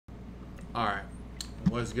Alright,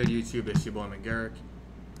 what's good YouTube? It's your boy Magurkk,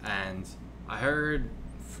 and I heard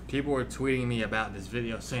people were tweeting me about this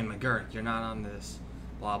video saying, Magurkk, you're not on this,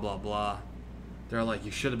 blah blah blah. They're like,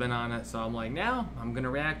 you should have been on it. So I'm like, now I'm gonna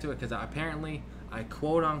react to it because apparently I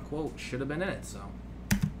quote unquote should have been in it. So,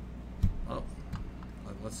 oh,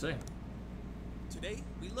 let's see. Today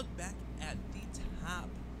we look back at the top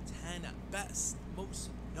 10 best, most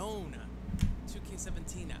known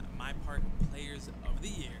 2K17 My Park players of the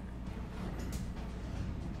year.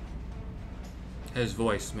 His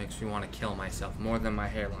voice makes me want to kill myself more than my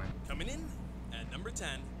hairline. Coming in at number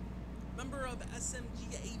 10, member of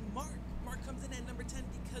SMGA Mark. Mark comes in at number 10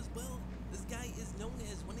 because, well, this guy is known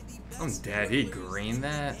as one of the best. I'm dead. He greened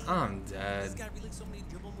that. I'm dead. This guy relays so many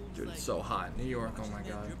dribble moves. Dude, like, it's so hot in New York. Oh my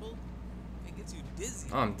god. Dribble, it gets you dizzy.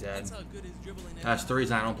 I'm dead. That's how good his dribbling is. That's the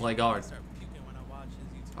reason I don't play guard.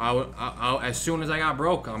 As soon as I got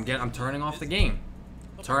broke, I'm turning off the game.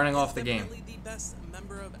 Turning off the game. The best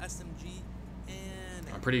member of SMG, and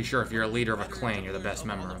I'm pretty sure if you're a leader of a clan, you're the best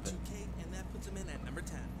member of it. 2K, and that puts him in at number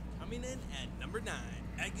 10. Coming in at number 9,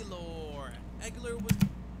 Aguilar. Aguilar was.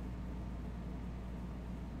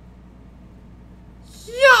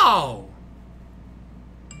 Yo!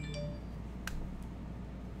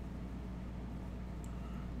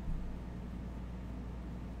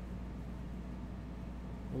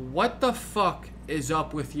 What the fuck is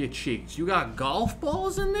up with your cheeks? You got golf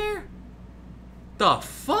balls in there? The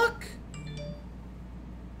fuck?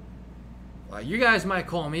 Well, you guys might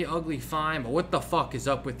call me ugly, fine, but what the fuck is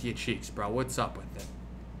up with your cheeks, bro? What's up with it?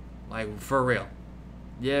 Like, for real.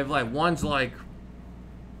 Yeah, like, one's like...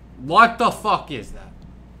 What the fuck is that?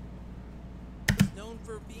 Known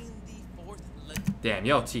for being the 4th. Damn,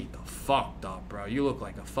 your teeth are fucked up, bro. You look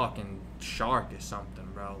like a fucking shark or something,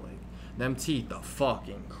 bro. Like, them teeth are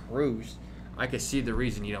fucking cruised. I can see the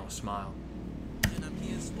reason you don't smile. And on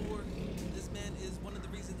PS4, this man is one of the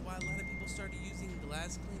reasons why a lot of people started using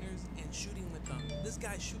glass cleaners and shooting with them. This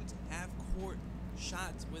guy shoots half-court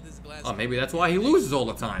shots with his glass. Oh, maybe that's why he loses all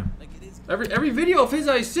the time. Like it is. Every video of his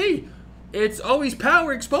I see, it's always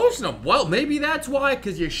power exposing him. Well, maybe that's why,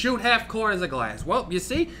 because you shoot half-court as a glass. Well, you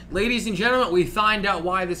see, ladies and gentlemen, we find out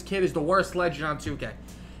why this kid is the worst legend on 2K.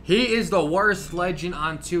 He is the worst legend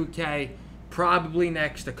on 2K, probably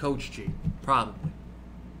next to Coach G. Probably.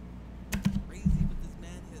 Crazy what this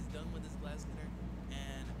man has done with his glass cleaner,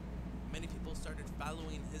 and many people started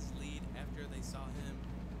following his lead after they saw him,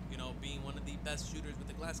 you know, being one of the best shooters with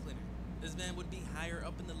the glass cleaner. This man would be higher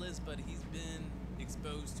up in the list, but he's been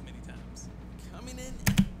exposed too many times. Coming in.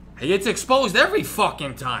 He gets exposed every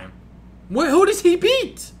fucking time. Who does he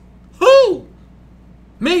beat? Who?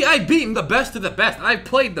 Me, I beat him the best of the best. I've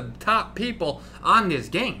played the top people on this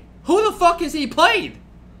game. Who the fuck has he played?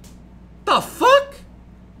 The fuck?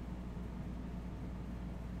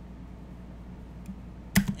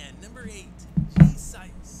 And number 8, G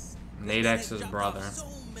Sice. Nadex's brother. So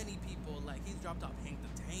many people, like he's dropped off Hank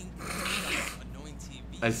the Tank, Annoying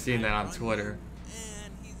TV. I've seen that on Twitter.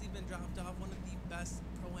 And he's even dropped off one of the best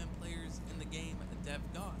Pro-Am players in the game, Dev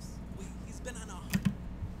Goss. He's been on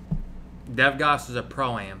a... Dev Goss is a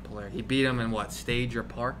Pro-Am player. He beat him in what, stage or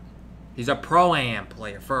park? He's a Pro-Am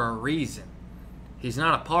player for a reason. He's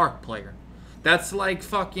not a park player. That's like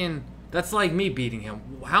fucking... That's like me beating him.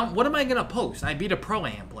 What am I gonna post? I beat a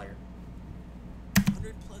Pro-Am player.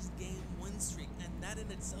 100+ game win streak, and that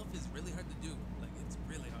in itself is really hard to do. Like, it's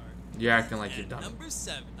really hard. You're acting like you've done it. Number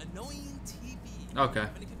 7, Annoying TV. Okay.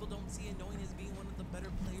 Many people don't see Annoying as being one of the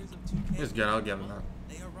better players of 2K. He's good. I'll give him that.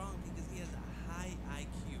 They are wrong because he has a high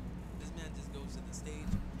IQ. This man just goes to the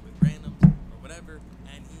stage with randoms or whatever,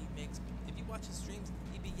 and he makes... If you watch his streams,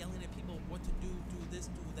 he'd be yelling at people what to do this,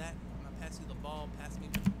 do that. I'm gonna pass you the ball, pass me...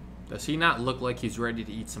 Does he not look like he's ready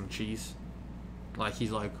to eat some cheese? Like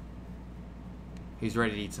he's ready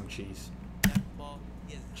to eat some cheese. That ball,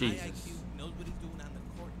 he has Jesus. high IQ, knows what he's doing on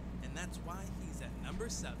the court, and that's why he's at number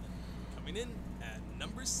 7. Coming in at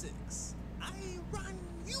number 6, I run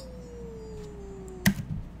you.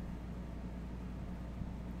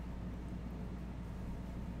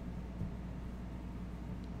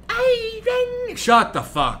 Shut the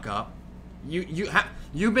fuck up.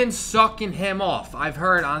 You've been sucking him off. I've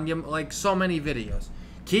heard on like so many videos.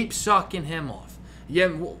 Keep sucking him off. Yeah,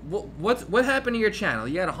 what happened to your channel?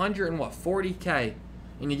 You had 140K,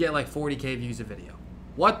 and you get like 40K views a video.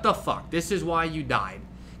 What the fuck? This is why you died.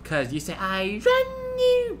 Cause you say I run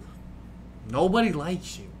you. Nobody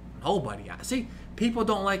likes you. Nobody. See, people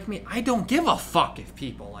don't like me. I don't give a fuck if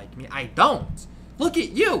people like me. I don't. Look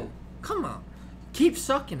at you. Come on. Keep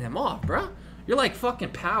sucking him off, bruh. You're like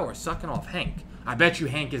fucking Power sucking off Hank. I bet you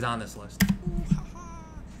Hank is on this list. Ooh, ha, ha.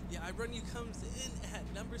 Yeah, I Run You comes in at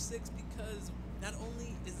Number 6, because not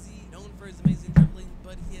only is he known for his amazing dribbling,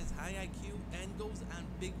 but he has high IQ and goes on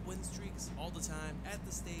big win streaks all the time at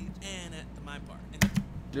the stage and at the My Park.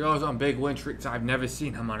 He goes on big win streaks. I've never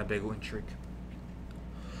seen him on a big win streak.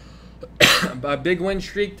 A big win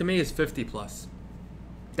streak to me is 50 plus.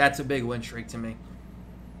 That's a big win streak to me.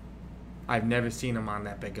 I've never seen him on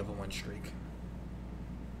that big of a win streak.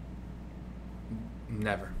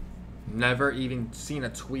 Never. Never even seen a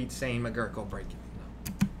tweet saying Magurkk will break it.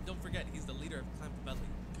 No. Don't forget, he's the leader of Clan Belly.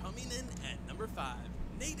 Coming in at number 5,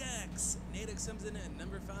 Nadexey. Nadexey comes in at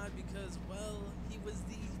number 5 because, well, he was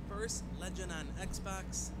the first legend on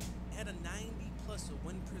Xbox. Had a 90+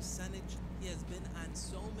 win percentage. He has been on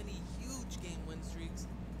so many huge game win streaks,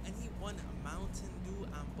 and he won a Mountain Dew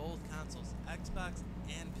on both consoles, Xbox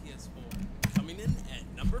and PS4. Coming in at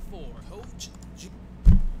number 4, Coach G.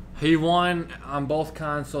 He won on both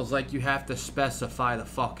consoles. Like, you have to specify the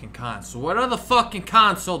fucking console. What other fucking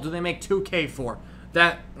console do they make 2K for?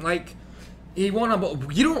 That, like, he won on both.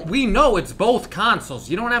 We know it's both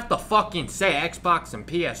consoles. You don't have to fucking say Xbox and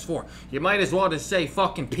PS4. You might as well just say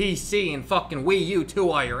fucking PC and fucking Wii U too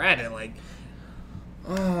while you're at it. Like,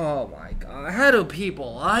 oh my god. How do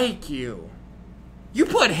people like you? You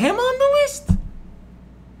put him on the list?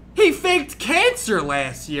 He faked cancer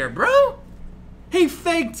last year, bro. He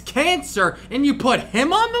faked cancer, and you put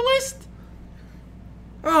him on the list?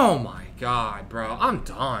 Oh my god, bro. I'm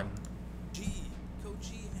done. Coach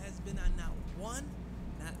G has been on not 1,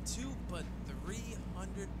 not 2, but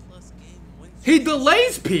 300+ game win streaks. He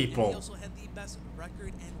delays people. And he also had the best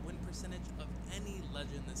record and win percentage of any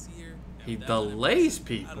legend this year. He delays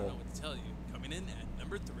people. I don't know what to tell you. Coming in at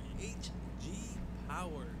number 3, HG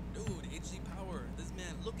Power. Dude, HG Power. This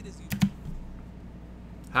man, look at his YouTube.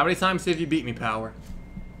 How many times have you beat me, Power?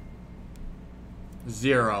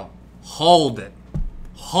 0. Hold it.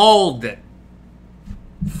 Hold it.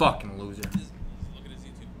 Fucking loser. Look at his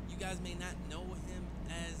YouTube. You guys may not know him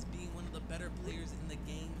as being one of the better players in the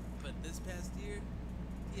game, but this past year,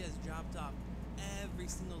 he has dropped off every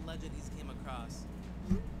single legend he's came across.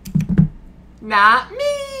 Not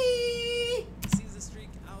me. He sees a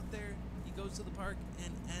streak out there, he goes to the park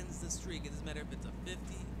and ends the streak. It doesn't matter if it's a 50,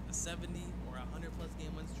 a 70, or a 100+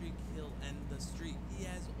 game win streak, he'll end the streak. He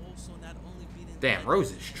has also not only beaten Damn,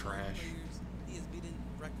 Rose is trash. players, he has beaten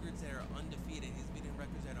records that are undefeated. He's beaten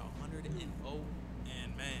records that are 100-0,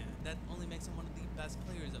 and man, that only makes him one of the best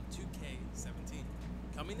players of 2K17.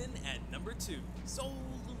 Coming in at number 2,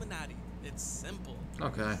 SoLLUMINATI. It's simple.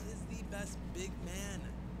 Okay. He is the best big man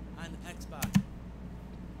on Xbox.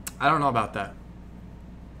 I don't know about that.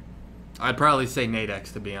 I'd probably say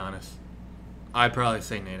Nadexey, to be honest. I'd probably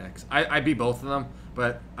say Nadexey. I beat both of them,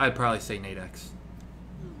 but I'd probably say Nadexey.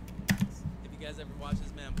 If you guys ever watch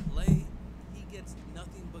this man play, he gets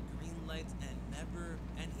nothing but green lights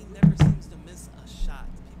and he never seems to miss a shot.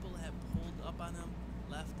 People have pulled up on him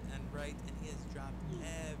left and right, and he has dropped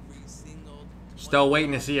every single. Still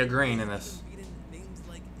waiting to see a green in this. Names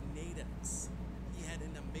like Nadexey. He had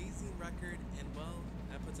an amazing record, and well,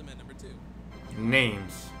 that puts him at number 2.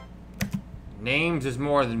 Names. Names is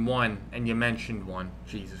more than one, and you mentioned one.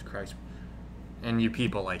 Jesus Christ. And you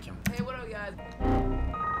people like him. Hey, what up, guys?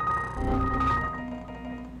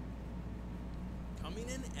 Coming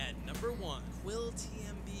in at number 1, Quill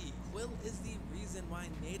TMB. Quill is the reason why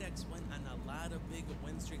Nadexey went on a lot of big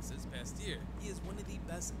win streaks this past year. He is one of the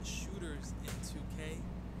best shooters in 2K.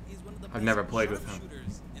 He's one of the best never played with him.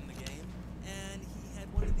 shooters in the game, and he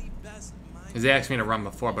had one of the best. Because they asked me to run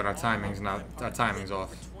before, but our timing's off.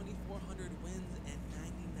 2,400 wins and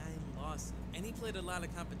 99 losses, and he played a lot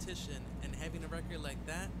of competition. And having a record like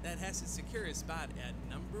that has to secure his spot at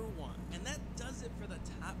number 1. And that does it for the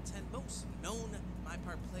top 10 most known My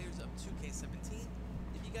Park players of 2K17.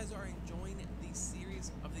 If you guys are enjoying the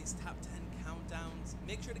series of these top 10 countdowns,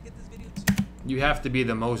 make sure to get this video too. You have to be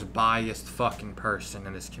the most biased fucking person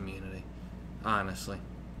in this community. Honestly.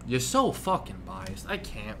 You're so fucking biased. I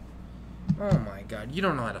can't. Oh my god. You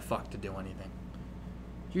don't know how to fuck to do anything.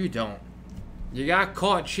 You don't. You got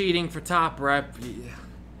caught cheating for top rep.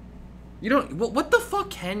 You don't. What the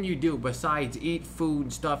fuck can you do besides eat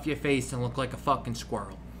food, stuff your face, and look like a fucking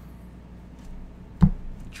squirrel?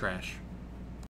 Trash.